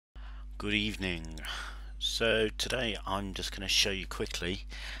Good evening. So today I'm just going to show you quickly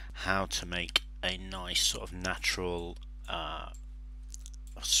how to make a nice sort of natural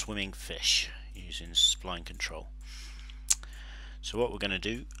swimming fish using Spline Control. So what we're going to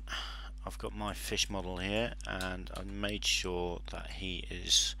do, I've got my fish model here and I've made sure that he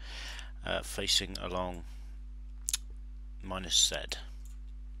is facing along -Z.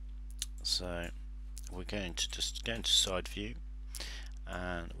 So we're going to just go into side view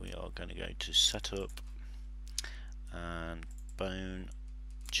and we are going to go to setup and bone,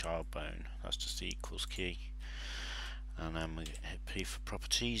 child bone, that's just the equals key, and then we hit P for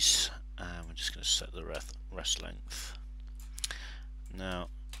properties and we're just going to set the rest length. Now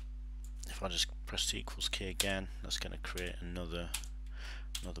if I just press the equals key again, that's going to create another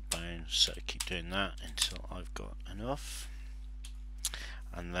bone, so keep doing that until I've got enough,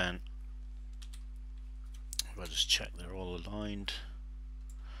 and then if I just check they're all aligned,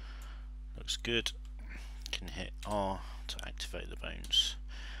 looks good, can hit R to activate the bones,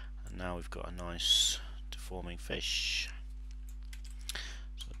 and now we've got a nice deforming fish.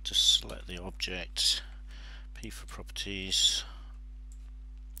 So just select the object, P for properties,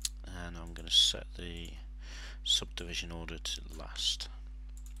 and I'm going to set the subdivision order to last.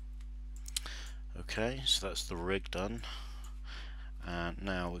 Okay, so that's the rig done, and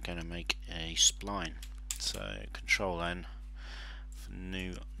now we're going to make a spline. So Control N for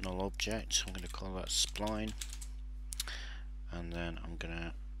new null object, I'm going to call that spline, and then I'm going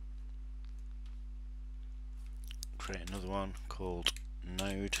to create another one called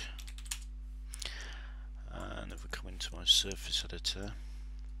node, and if we come into my surface editor,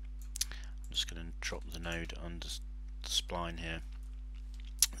 I'm just going to drop the node under the spline here.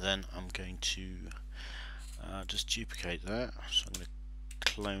 Then I'm going to just duplicate that, so I'm going to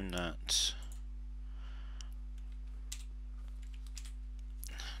clone that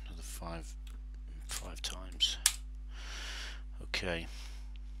another five times. Okay,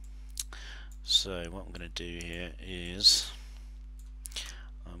 so what I'm going to do here is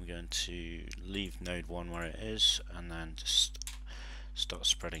I'm going to leave node 1 where it is and then just start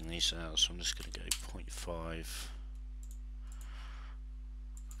spreading these out. So I'm just going to go 0.5,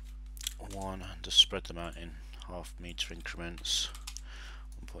 1, and just spread them out in half meter increments.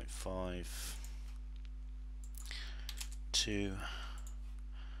 1.5, 2,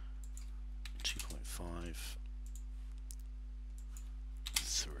 2.5,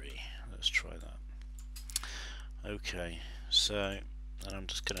 3. Let's try that. Okay, so then I'm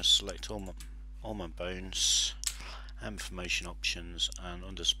just going to select all my bones and information options, and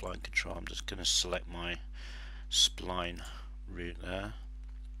under Spline Control I'm just going to select my spline root there,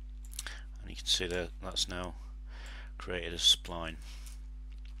 and you can see that that's now created a spline.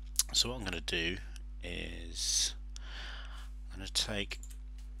 So what I'm going to do is I'm going to take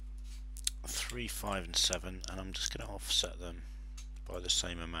 3, 5 and 7 and I'm just going to offset them by the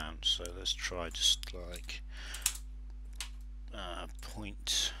same amount. So let's try just like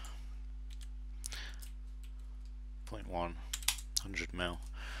 0.1, 100 mil,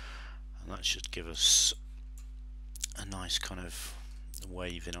 and that should give us a nice kind of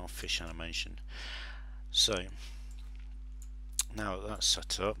wave in our fish animation. So now that that's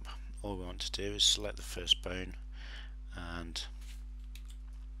set up, all we want to do is select the first bone, and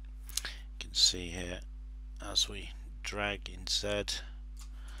you can see here as we drag in Z,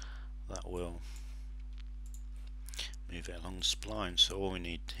 that will move it along the spline. So all we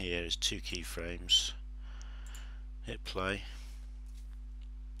need here is 2 keyframes, hit play,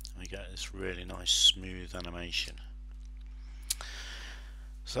 and we get this really nice smooth animation.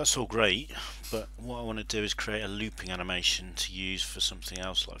 So that's all great, but what I want to do is create a looping animation to use for something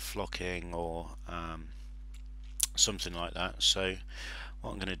else like flocking or something like that. So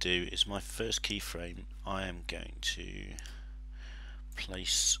what I'm going to do is my first keyframe, I am going to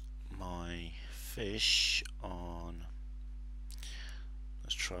place my fish on,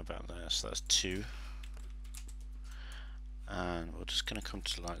 let's try about there, so that's 2, and we're just going to come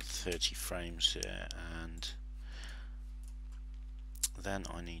to like 30 frames here, and then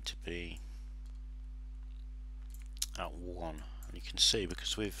I need to be at 1, and you can see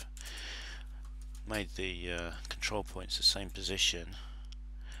because we've made the control points the same position,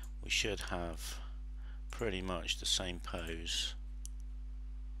 we should have pretty much the same pose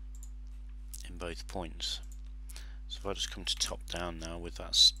in both points. So if I just come to top down now with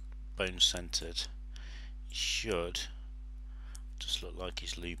that bone centered, it should just look like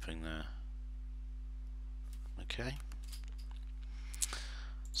he's looping there. Okay,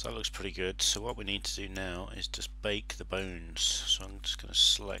 so that looks pretty good. So what we need to do now is just bake the bones. So I'm just going to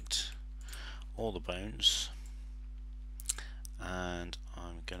select all the bones and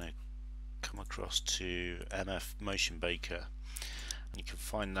I'm going to come across to MF Motion Baker, and you can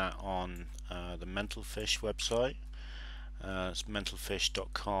find that on the Mental Fish website. It's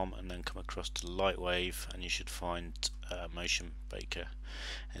mentalfish.com, and then come across to LightWave and you should find Motion Baker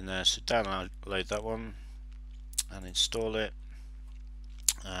in there. So download that one and install it,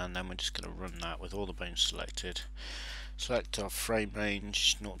 and then we're just going to run that with all the bones selected. Select our frame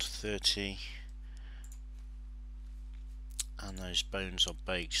range 0 to 30, and those bones are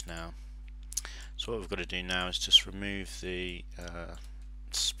baked now. So what we've got to do now is just remove the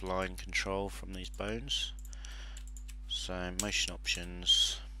spline control from these bones. So motion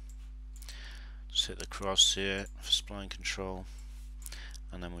options, just hit the cross here for spline control,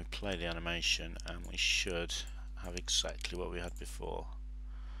 and then we play the animation and we should have exactly what we had before.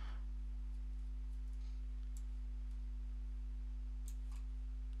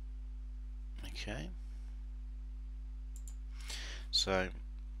 Okay, so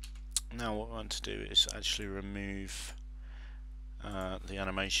now what we want to do is actually remove the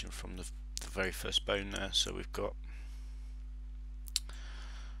animation from the very first bone there. So we've got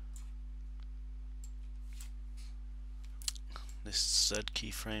this Z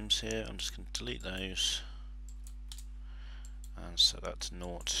keyframes here. I'm just going to delete those and set that to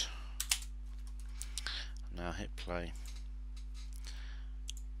 0. Now hit play.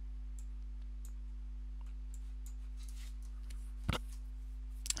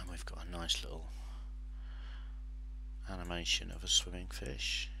 And we've got a nice little animation of a swimming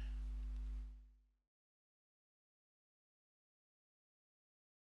fish.